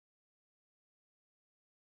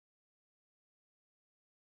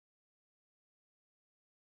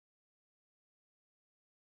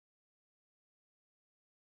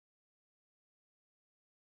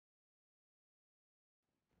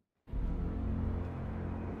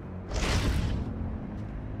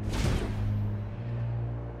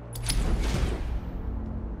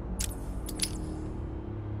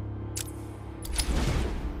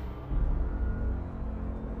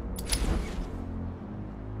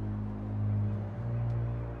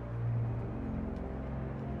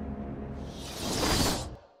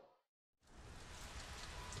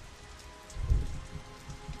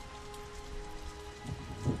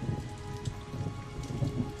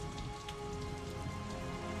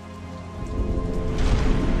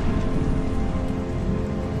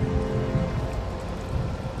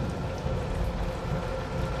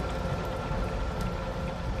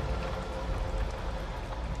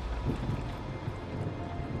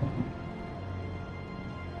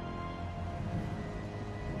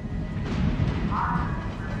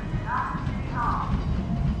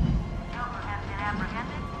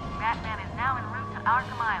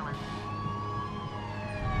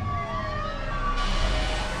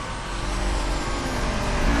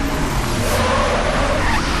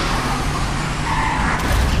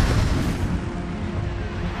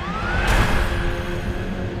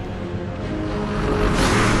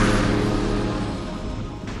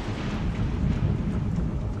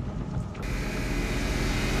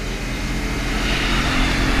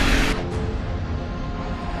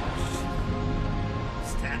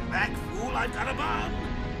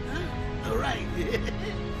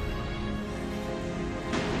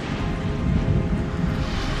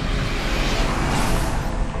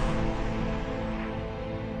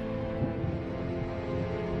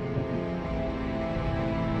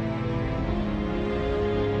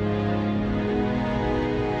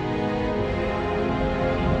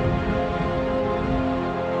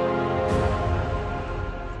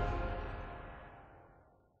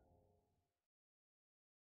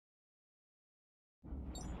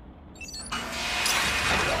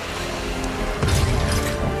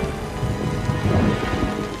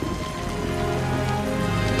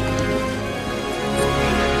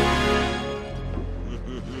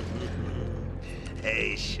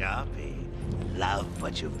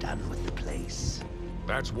what you've done with the place.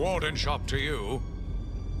 That's Warden Shop to you.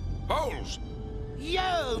 Bowles!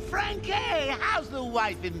 Yo, Frankie! How's the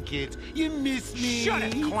wife and kids? You miss me? Shut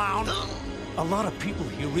it, clown! A lot of people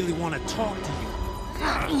here really want to talk to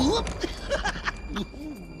you.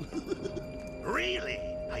 Really?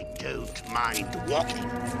 I don't mind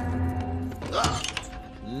walking.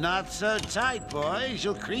 Not so tight, boys.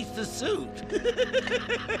 You'll crease the suit.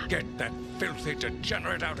 Get that filthy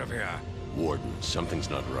degenerate out of here. Warden, something's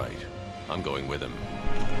not right. I'm going with him.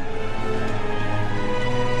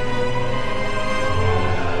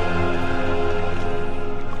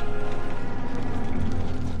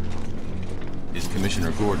 Is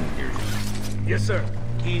Commissioner Gordon here? Yes, sir.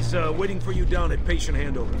 He's waiting for you down at patient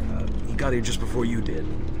handover. He got here just before you did.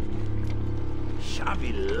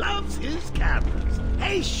 Sharpie loves his cameras.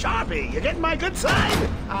 Hey, Sharpie, you getting my good side?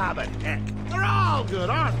 Ah, but heck, they're all good,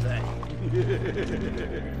 aren't they?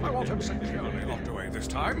 I want him securely locked away this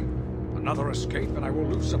time. Another escape and I will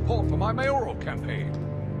lose support for my mayoral campaign.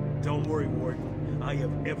 Don't worry, Warden. I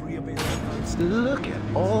have every available... Look at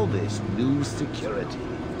all this new security.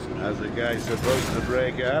 How's the guy supposed to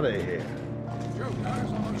break out of here? You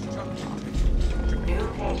guys are most challenging. New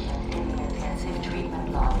patient in the intensive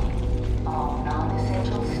treatment lobby. All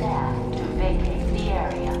non-essential staff to vacate the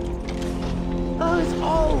area. Oh, it's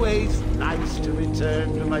always nice to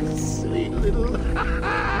return to my sweet little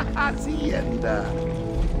hacienda.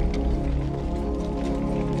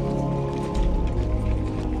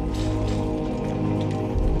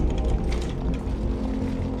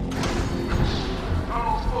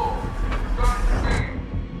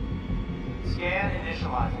 Scan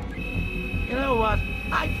initializing. You know what?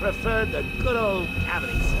 I prefer the good old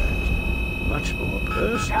cavity search. Much more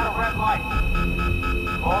personal. Got a red light.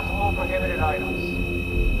 Multiple prohibited items.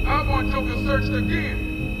 I want Joker searched again.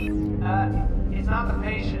 It's not the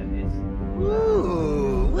patient, it's...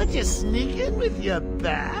 Ooh, would you sneak in with your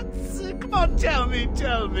bats? Come on, tell me.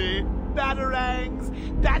 Batarangs,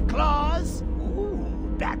 bat claws, ooh,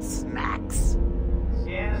 bat smacks.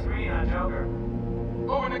 Scan is green on Joker.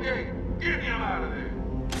 Open the gate. Get him out of there.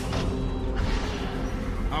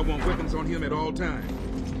 I want weapons on him at all times.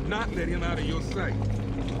 Not let him out of your sight.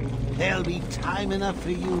 There'll be time enough for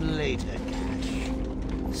you later, Cash.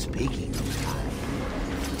 Speaking of time,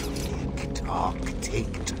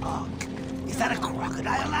 tick-tock. Is that a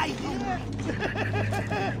crocodile I hear?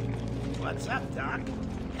 What's up, Doc?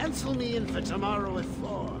 Pencil me in for tomorrow at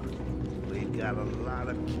 4. We've got a lot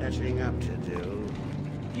of catching up to do.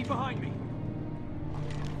 Keep behind me.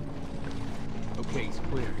 Okay, he's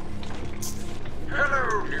clear.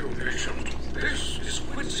 Hello, new patient. This is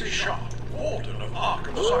Quincy Sharp, Warden of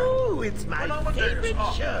Arkham Asylum. Ooh, it's my favorite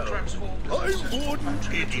show. I'm Warden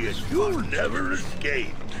Idiot. You'll never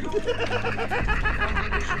escape.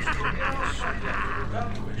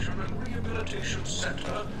 Evaluation and Rehabilitation Center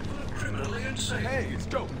for the criminally insane. Hey, it's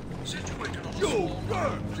Joker. Situated on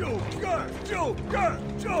Joker!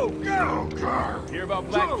 Hear about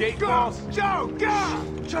Black Gate, boss?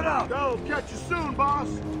 Joker! Shut up! Go, catch you soon, boss.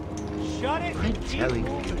 Shut it! I'm telling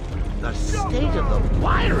you, the state of the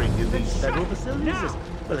wiring in these federal facilities is,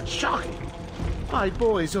 well, it's shocking. My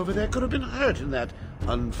boys over there could have been hurt in that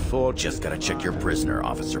unfortunate... Just gotta check your prisoner,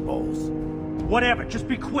 Officer Bowles. Whatever, just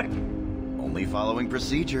be quick. Only following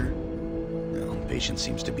procedure. Well, patient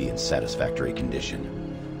seems to be in satisfactory condition.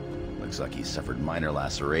 Looks like he suffered minor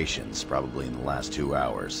lacerations, probably in the last 2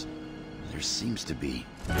 hours. There seems to be...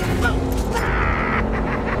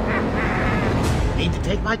 Need to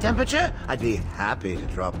take my temperature? I'd be happy to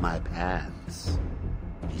drop my pants.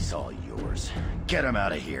 He's all yours. Get him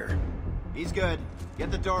out of here. He's good.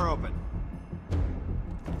 Get the door open.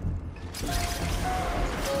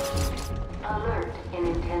 Alert in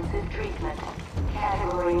intensive treatment.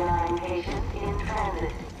 Category 9 patient in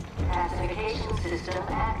transit. Classification system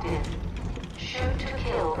active. Shoot to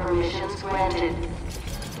kill permissions granted.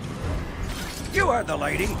 You heard the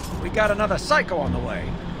lady. We got another psycho on the way.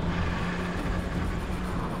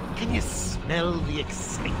 Can you smell the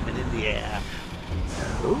excitement in the air?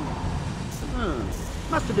 No?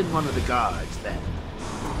 Must have been one of the guards then.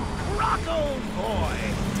 Rock, old boy!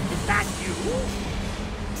 Is that you?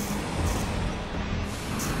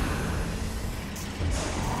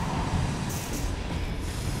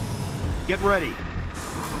 Get ready.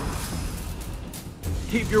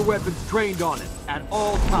 Keep your weapons trained on it at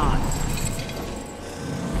all times.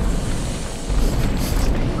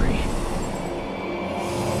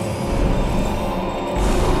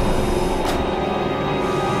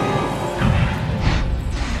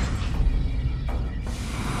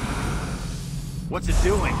 What's it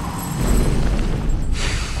doing?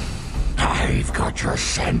 I've got your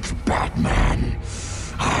scent, Batman.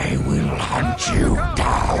 I will hunt you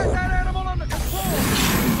down.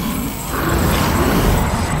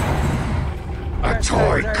 A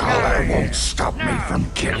toy collar won't stop me from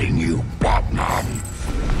killing you, Batman.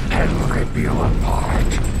 And rip you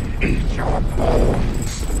apart. Eat your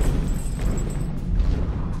bones.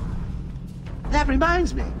 That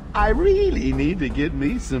reminds me, I really need to get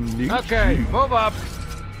me some new Okay, shoes. move up.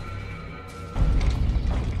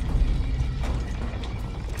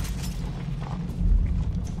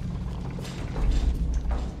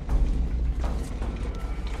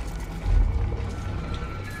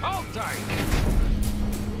 Hold tight.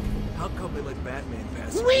 How come they let Batman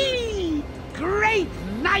pass? Whee! Great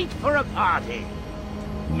night for a party!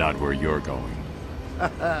 Not where you're going.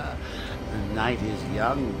 The night is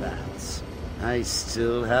young, Bats. I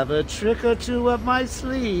still have a trick or two up my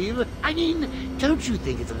sleeve. I mean, don't you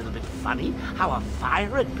think it's a little bit funny how a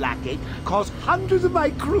fire at Blackgate caused hundreds of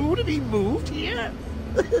my crew to be moved here?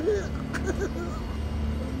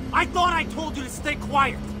 I thought I told you to stay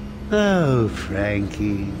quiet. Oh,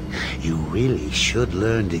 Frankie, you really should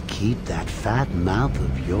learn to keep that fat mouth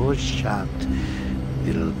of yours shut.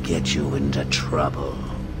 It'll get you into trouble.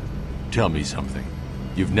 Tell me something.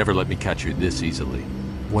 You've never let me catch you this easily.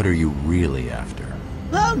 What are you really after?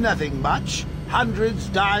 Oh, nothing much. Hundreds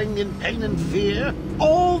dying in pain and fear.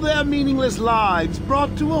 All their meaningless lives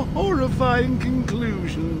brought to a horrifying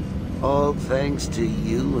conclusion. All thanks to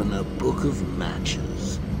you and a book of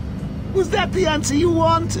matches. Was that the answer you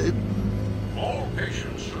wanted? All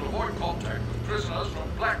patients should avoid contact with prisoners from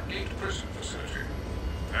Blackgate Prison Facility.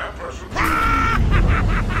 Their presence...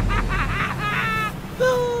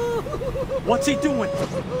 What's he doing?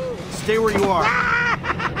 Stay where you are.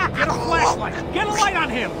 Get a flashlight. Get a light on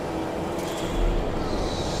him.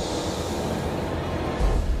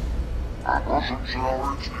 Our presence in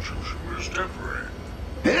our institution is temporary.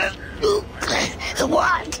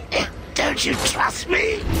 What? Don't you trust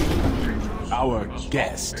me? Our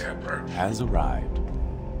guest has arrived.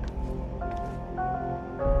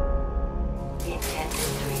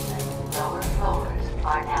 Intensive treatment. Lower floors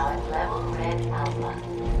are now at level red alpha.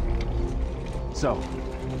 So,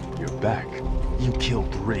 you're back. You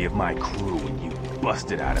killed 3 of my crew and you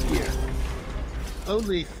busted out of here.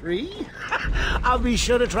 Only 3? I'll be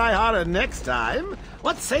sure to try harder next time.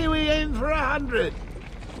 What say we aim for 100?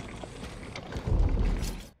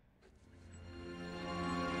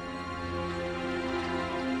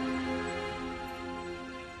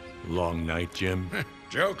 Long night, Jim?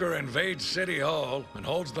 Joker invades City Hall and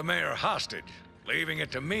holds the mayor hostage, leaving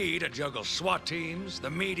it to me to juggle SWAT teams, the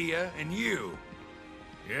media, and you.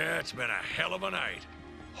 Yeah, it's been a hell of a night.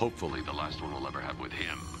 Hopefully the last one we'll ever have with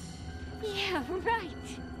him. Yeah,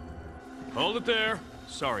 right. Hold it there.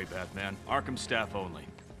 Sorry, Batman. Arkham staff only.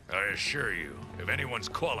 I assure you, if anyone's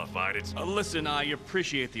qualified, it's... Listen, I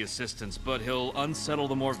appreciate the assistance, but he'll unsettle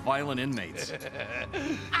the more violent inmates.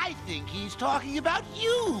 I think he's talking about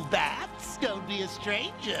you, Bats. Don't be a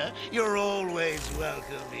stranger. You're always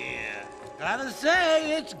welcome here. Gotta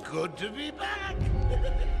say, it's good to be back.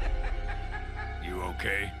 You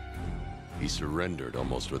okay? He surrendered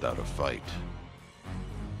almost without a fight.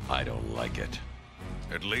 I don't like it.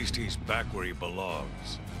 At least he's back where he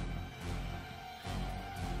belongs.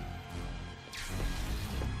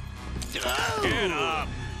 Get up!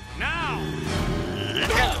 Now!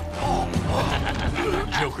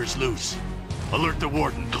 Joker's loose. Alert the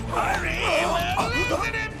warden. Hurry! We're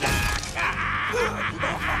losing him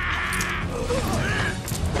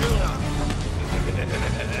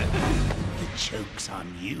The joke's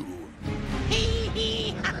on you.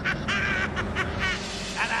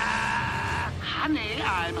 Ta-da! Honey,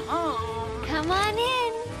 I'm home. Come on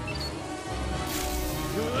in.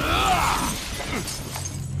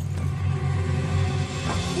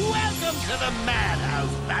 Welcome to the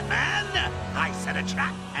madhouse, Batman! I set a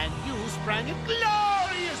trap, and you sprang it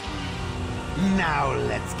gloriously! Now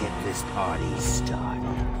let's get this party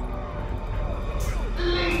started.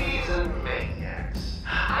 Ladies and maniacs,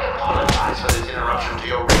 I apologize for this interruption to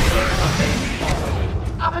your regular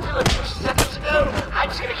update. Up until a few seconds ago, I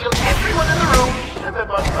was gonna kill everyone in the room and then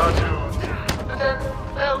my cartoons. But then,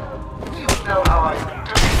 well, you know how I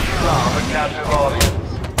do love a captive audience.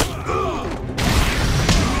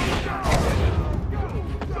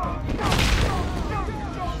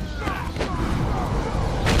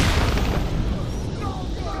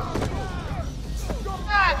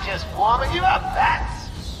 I'm just warming you up, Bats.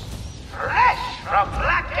 Fresh from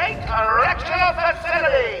Blackgate Correctional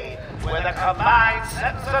Facility, where the combined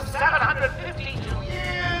sentence of 752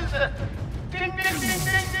 years. Ding, ding, ding,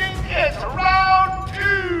 ding, ding. It's round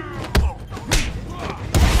 2.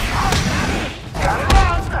 Gotta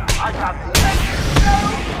run. I got the legs to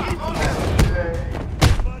go.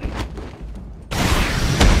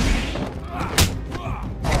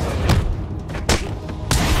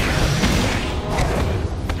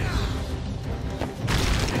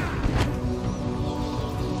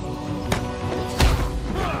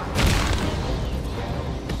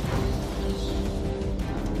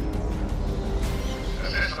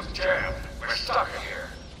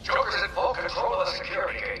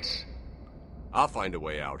 find a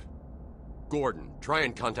way out. Gordon, try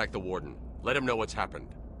and contact the warden. Let him know what's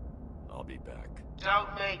happened. I'll be back.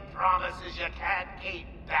 Don't make promises you can't keep,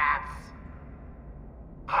 Bats.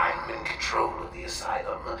 I'm in control of the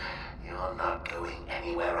asylum. You're not going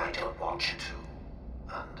anywhere I don't want you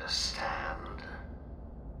to. Understand?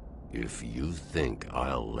 If you think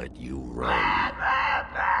I'll let you run...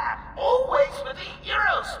 Always with the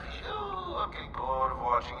hero speed. Ooh, I'm getting bored of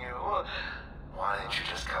watching you. Why don't you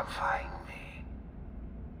just come find me?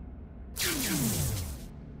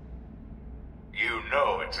 You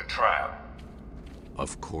know it's a trap.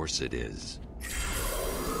 Of course it is.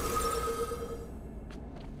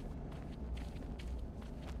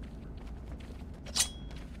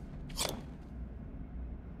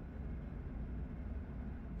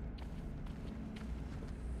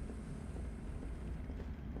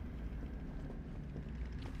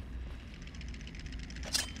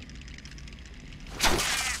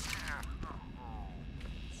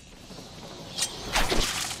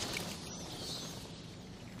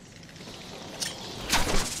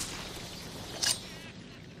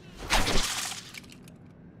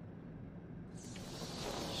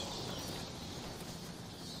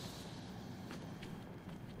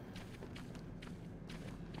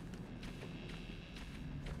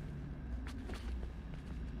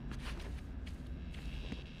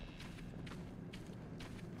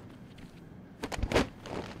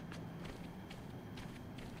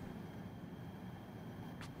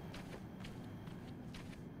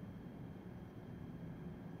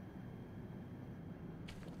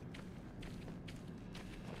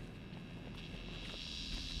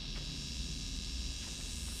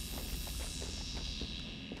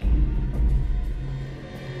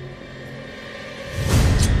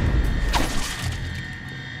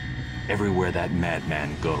 Everywhere that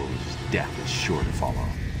madman goes, death is sure to follow.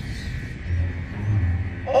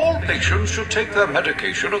 All patients should take their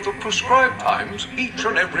medication at the prescribed times each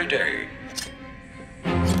and every day.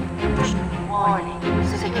 Warning,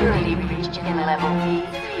 security breach in level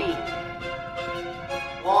B3.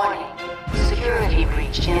 Warning, security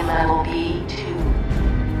breach in level B2.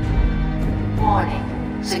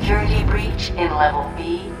 Warning, security breach in level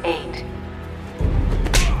B8.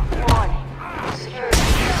 Warning, security breach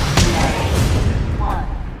in level 1.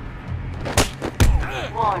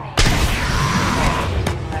 Warning,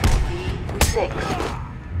 level B6.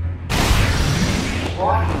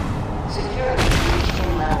 Warning, security breach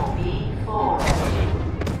in level B4.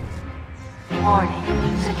 Warning,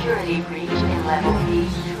 security breach in level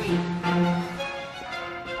B3.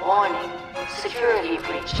 Warning, security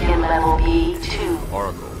breach in level B2.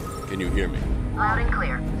 Oracle, can you hear me? Loud and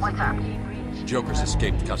clear. What's up? Joker's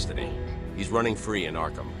escaped custody. He's running free in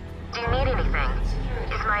Arkham. Do you need anything?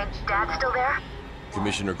 Is my dad still there?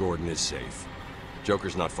 Commissioner Gordon is safe.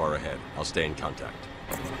 Joker's not far ahead. I'll stay in contact.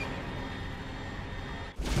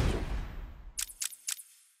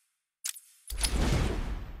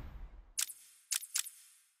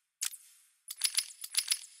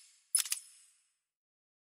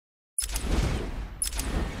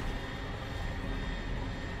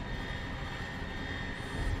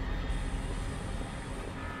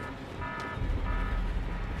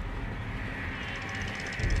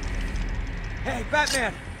 Hey,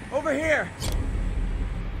 Batman! Over here!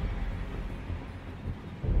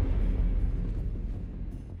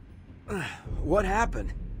 What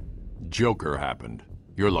happened? Joker happened.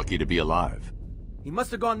 You're lucky to be alive. He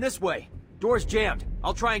must have gone this way. Door's jammed.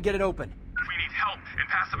 I'll try and get it open. We need help in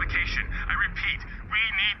pacification. I repeat, we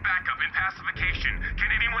need backup in pacification.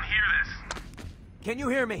 Can anyone hear this? Can you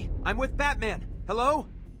hear me? I'm with Batman. Hello?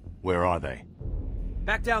 Where are they?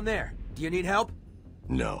 Back down there. Do you need help?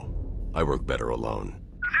 No. I work better alone.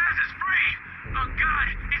 Zaz is free! Oh god,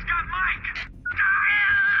 he's got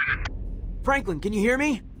Mike! Franklin, can you hear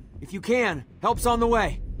me? If you can, help's on the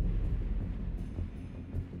way.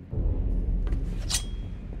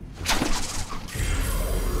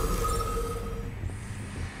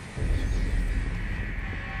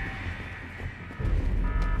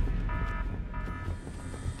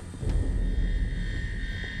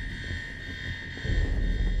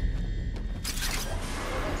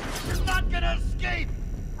 He's not gonna escape!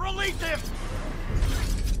 Release him!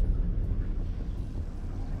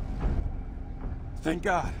 Thank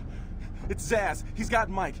God. It's Zaz. He's got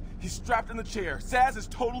Mike. He's strapped in the chair. Zaz has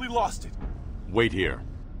totally lost it. Wait here.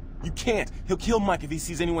 You can't. He'll kill Mike if he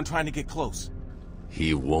sees anyone trying to get close.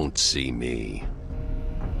 He won't see me.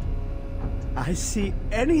 I see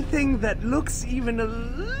anything that looks even a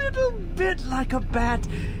little bit like a bat,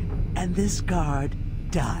 and this guard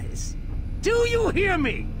dies. Do you hear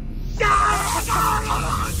me?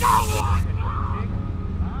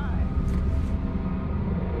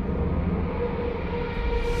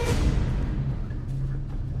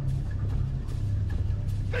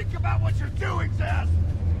 Think about what you're doing, Zaz!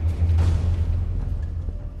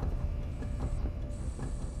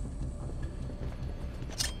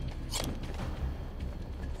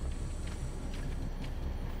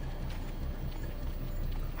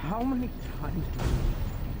 How many times do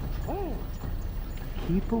we... Oh!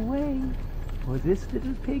 Keep away, or this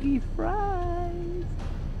little piggy fries.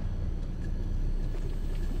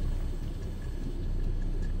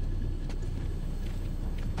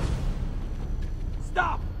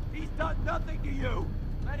 Stop! He's done nothing to you!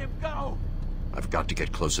 Let him go! I've got to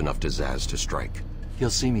get close enough to Zaz to strike. He'll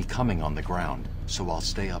see me coming on the ground, so I'll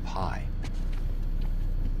stay up high.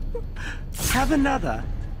 Have another.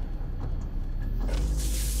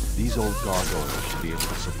 These old gargoyles should be able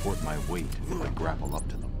to support my weight if I grapple up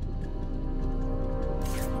to them.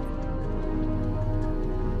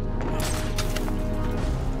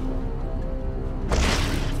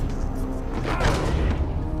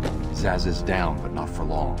 Zaz is down, but not for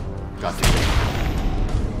long. Got to get...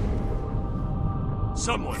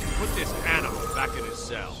 Someone put this animal back in his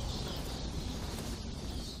cell.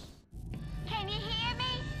 Can you hear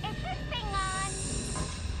me? Is this thing on?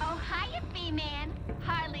 Oh, hiya, B-Man.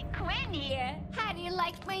 Harley Quinn here. How do you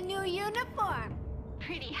like my new uniform?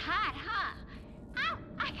 Pretty hot, huh? Oh,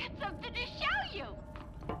 I got something to show you.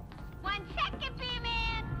 1 second,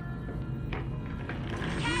 B-Man.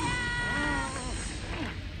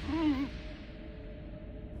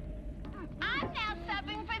 I'm now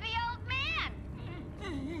subbing for the old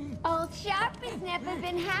man. Old Sharp has never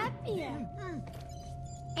been happier.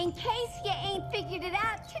 In case you ain't figured it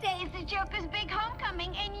out, today is the Joker's big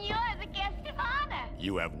homecoming, and you're the guest of honor.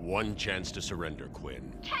 You have one chance to surrender,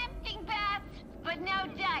 Quinn. Tempting, Bats, but no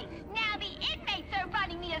dice. Now the inmates are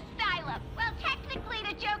running the asylum. Well, technically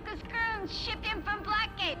the Joker's goons shipped in from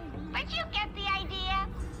Blackgate, but you get the idea.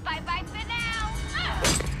 Bye-bye for now.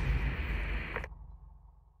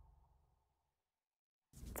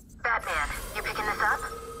 Batman, you picking this up?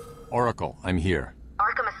 Oracle, I'm here.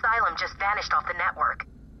 Arkham Asylum just vanished off the network.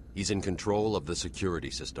 He's in control of the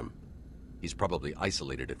security system. He's probably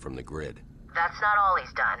isolated it from the grid. That's not all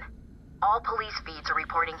he's done. All police feeds are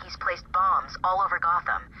reporting he's placed bombs all over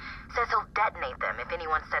Gotham. Says he'll detonate them if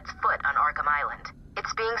anyone sets foot on Arkham Island.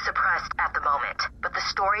 It's being suppressed at the moment, but the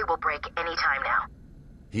story will break any time now.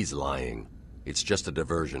 He's lying. It's just a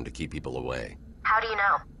diversion to keep people away. How do you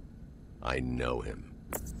know? I know him.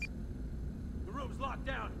 The room's locked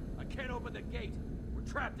down. I can't open the gate. We're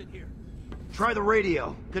trapped in here. Try the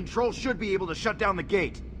radio. Control should be able to shut down the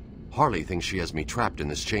gate. Harley thinks she has me trapped in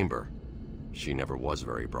this chamber. She never was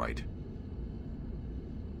very bright.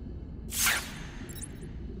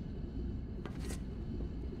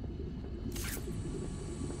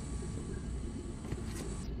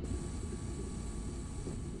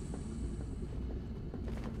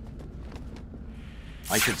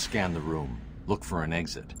 I should scan the room. Look for an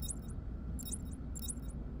exit.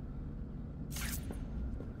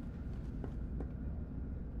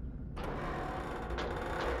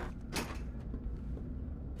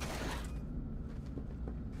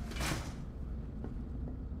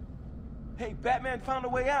 Hey, Batman found a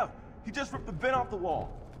way out. He just ripped the vent off the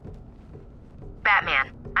wall.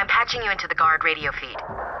 Batman, I'm patching you into the guard radio feed.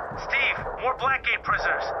 Steve, more Blackgate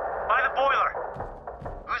prisoners. By the boiler.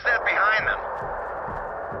 Who's that behind them?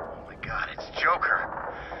 Oh my god, it's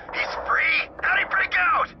Joker. He's free! How'd he break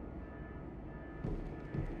out?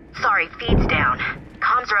 Sorry, feed's down.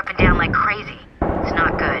 Comms are up and down like crazy. It's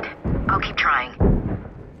not good. I'll keep trying.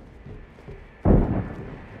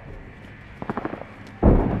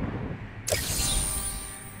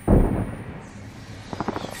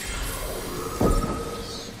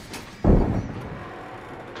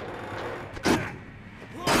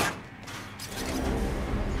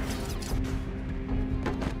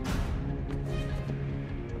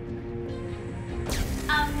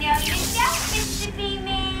 Know yourself, Mr.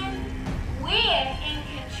 B-Man. We're in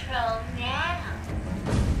control now.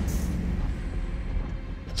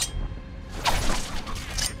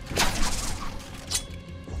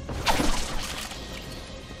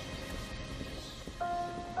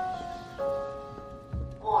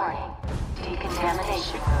 Warning.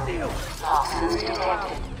 Decontamination room. Toxins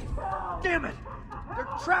detected. Damn it! They're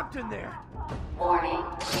trapped in there! Warning.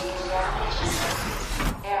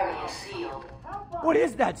 Decontamination. Area sealed. What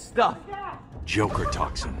is that stuff? Joker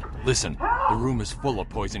toxin. Listen, the room is full of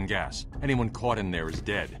poison gas. Anyone caught in there is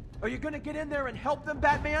dead. Are you gonna get in there and help them,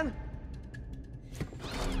 Batman?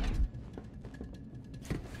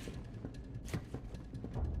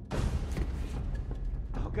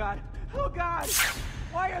 Oh God! Oh God!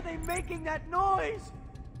 Why are they making that noise?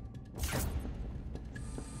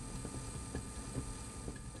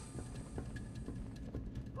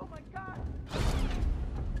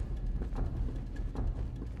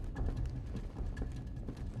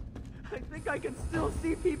 I can still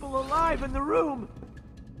see people alive in the room.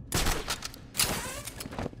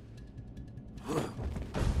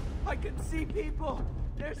 I can see people.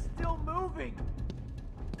 They're still moving.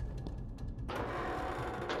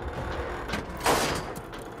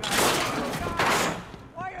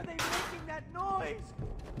 Why are they making that noise?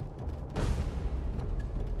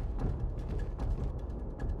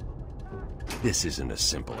 This isn't a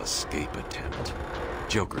simple escape attempt.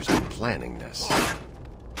 Joker's been planning this.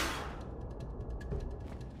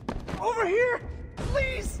 Over here!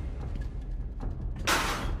 Please!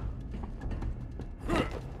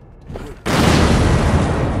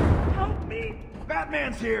 Help me!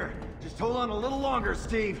 Batman's here! Just hold on a little longer,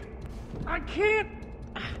 Steve. I can't!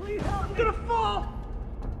 Please help me! I'm gonna fall!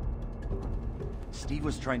 Steve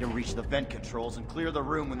was trying to reach the vent controls and clear the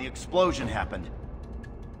room when the explosion happened.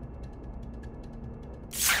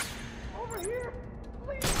 Over here!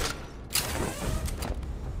 Please!